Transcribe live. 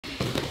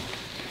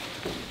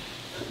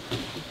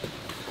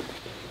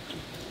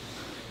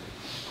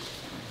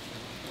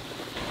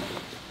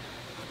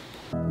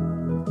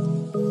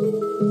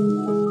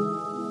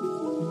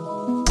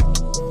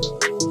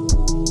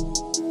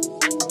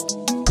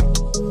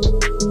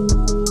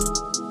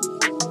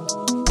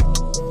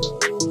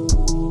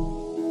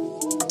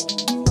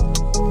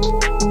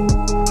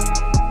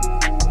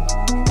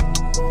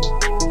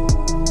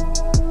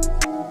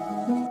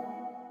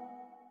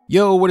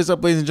Yo, what is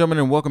up, ladies and gentlemen,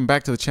 and welcome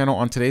back to the channel.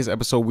 On today's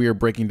episode, we are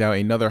breaking down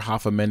another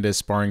Rafa Mendes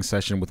sparring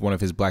session with one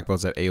of his black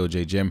belts at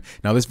AOJ Gym.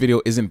 Now, this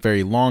video isn't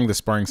very long. The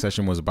sparring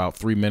session was about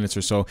 3 minutes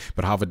or so,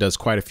 but Rafa does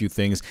quite a few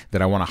things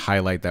that I want to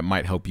highlight that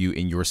might help you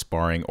in your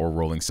sparring or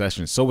rolling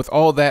sessions. So with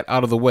all that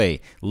out of the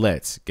way,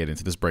 let's get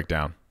into this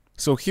breakdown.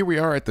 So here we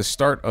are at the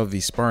start of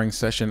the sparring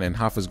session, and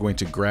Rafa is going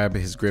to grab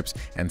his grips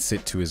and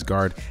sit to his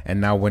guard.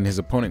 And now when his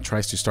opponent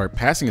tries to start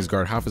passing his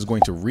guard, Rafa is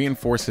going to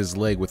reinforce his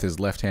leg with his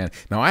left hand.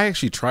 Now, I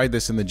actually tried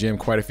this in the gym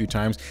quite a few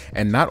times,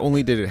 and not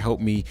only did it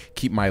help me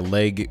keep my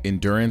leg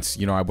endurance,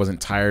 you know, I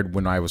wasn't tired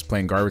when I was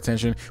playing guard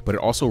retention, but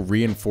it also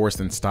reinforced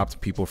and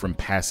stopped people from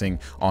passing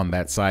on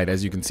that side.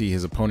 As you can see,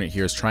 his opponent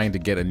here is trying to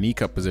get a knee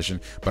cup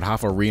position, but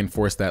Rafa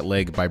reinforced that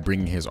leg by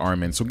bringing his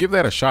arm in. So give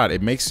that a shot.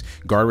 It makes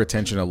guard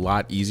retention a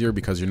lot easier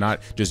because you're not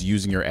just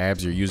using your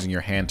abs, you're using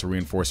your hand to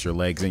reinforce your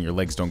legs, and your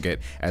legs don't get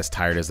as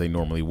tired as they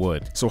normally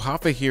would. So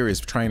Rafa here is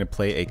trying to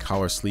play a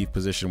collar sleeve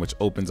position, which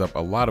opens up a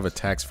lot of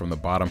attacks from the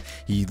bottom.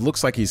 He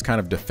looks like he's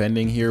kind of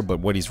defending here, but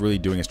what he's really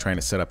doing is trying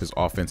to set up his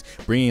offense,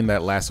 bringing in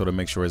that lasso to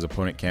make sure his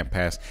opponent can't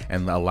pass,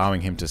 and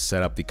allowing him to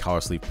set up the collar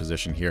sleeve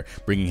position here,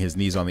 bringing his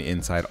knees on the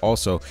inside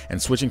also,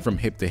 and switching from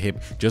hip to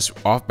hip, just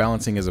off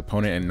balancing his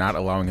opponent and not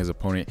allowing his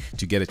opponent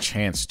to get a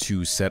chance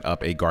to set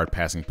up a guard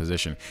passing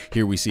position.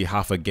 Here we see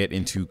Rafa get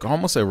into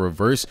almost a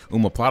reverse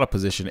omoplata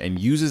position and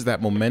uses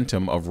that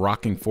momentum of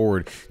rocking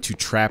forward to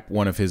trap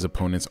one of his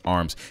opponent's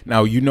arms.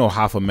 Now, you know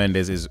Rafa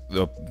Mendes is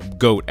the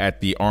GOAT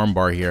at the arm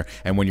bar here,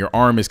 and when your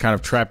arm is kind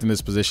of trapped in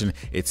this position,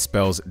 it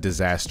spells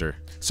disaster.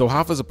 So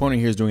Rafa's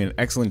opponent here is doing an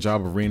excellent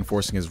job of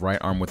reinforcing his right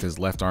arm with his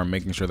left arm,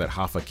 making sure that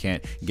Rafa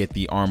can't get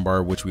the arm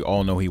bar, which we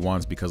all know he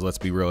wants because, let's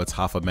be real, it's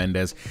Rafa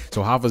Mendes.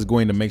 So Rafa's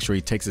going to make sure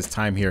he takes his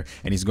time here,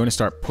 and he's going to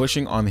start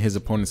pushing on his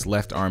opponent's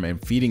left arm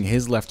and feeding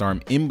his left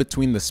arm in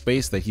between the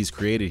space that he's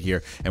created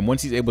here. And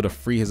once he's able to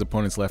free his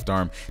opponent's left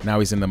arm, now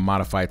he's in the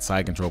modified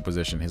side control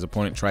position. His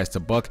opponent tries to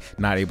buck,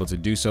 not able to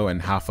do so,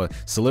 and Rafa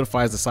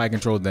solidifies the side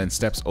control, then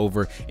steps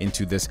over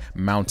into this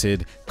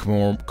mounted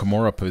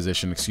Kimura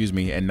position,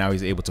 and now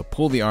he's able to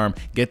pull the arm,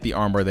 get the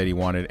armbar that he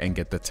wanted, and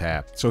get the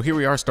tap. So here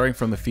we are starting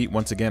from the feet.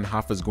 Once again,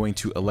 Rafa is going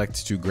to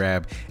elect to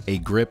grab a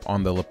grip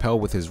on the lapel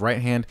with his right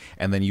hand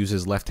and then use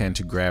his left hand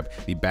to grab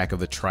the back of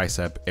the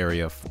tricep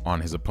area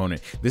on his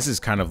opponent. This is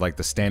kind of like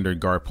the standard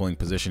guard pulling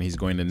position. He's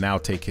going to now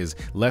take his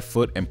left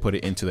foot and put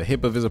it into the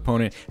hip of his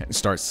opponent and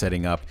start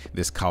setting up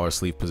this collar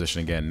sleeve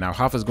position again. Now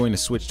Rafa is going to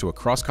switch to a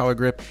cross collar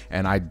grip,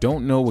 and I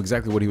don't know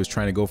exactly what he was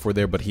trying to go for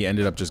there, but he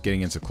ended up just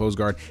getting into close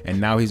guard, and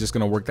now he's just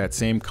going to work that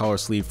same collar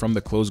sleeve from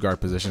the close guard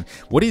position.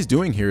 What he's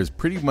doing here is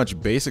pretty much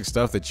basic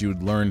stuff that you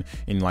would learn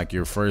in like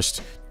your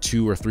first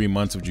 2 or 3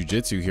 months of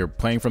jiu-jitsu here,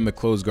 playing from the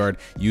close guard,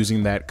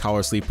 using that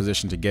collar sleeve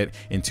position to get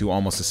into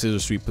almost a scissor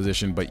sweep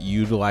position, but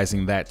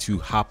utilizing that to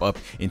hop up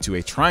into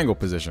a triangle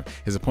position.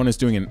 His opponent's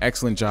doing an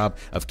excellent job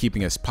of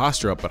keeping his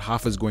posture up, but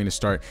Rafa is going to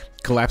start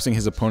collapsing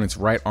his opponent's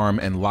right arm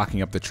and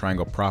locking up the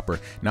triangle proper.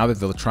 Now that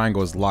the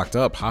triangle is locked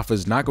up, Rafa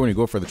is not going to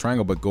go for the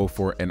triangle, but go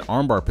for an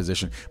armbar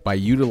position by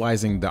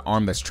utilizing the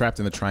arm that's trapped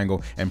in the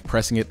triangle and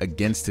pressing it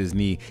against his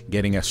knee,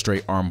 getting a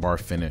straight armbar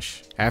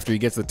finish. After he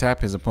gets the tap,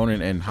 his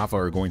opponent and Rafa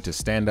are going to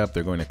stand up.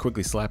 They're going to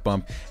quickly slap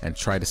bump and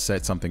try to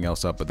set something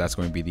else up, but that's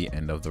going to be the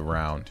end of the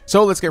round.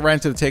 So let's get right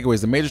into the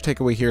takeaways. The major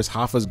takeaway here is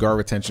Rafa's guard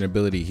retention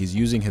ability. He's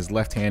using his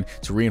left hand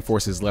to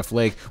reinforce his left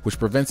leg, which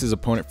prevents his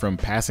opponent from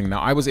passing.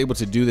 Now, I was able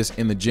to do this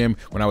in the gym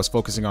when I was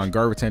focusing on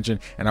guard retention,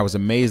 and I was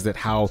amazed at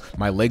how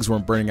my legs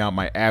weren't burning out,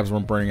 my abs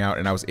weren't burning out,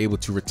 and I was able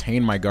to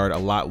retain my guard a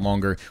lot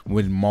longer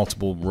with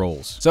multiple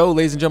rolls. So,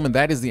 ladies and gentlemen,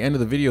 that is the end of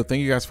the video.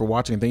 Thank you guys for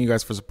watching. Thank you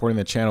guys for supporting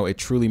the channel. It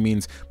truly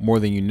means more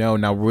than you know.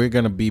 Now, we're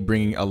going to be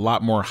bringing a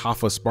lot more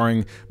Rafa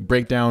sparring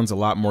breakdowns, a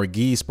lot more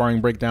gi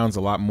sparring breakdowns,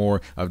 a lot more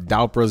of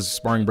Dalpra's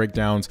sparring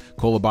breakdowns,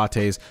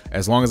 Kolabate's.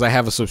 As long as I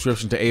have a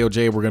subscription to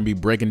AOJ, we're going to be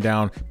breaking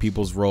down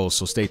people's rolls,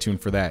 so stay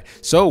tuned for that.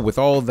 So with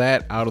all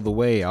that out of the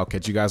way, I'll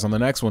catch you guys on the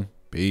next one.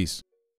 Peace.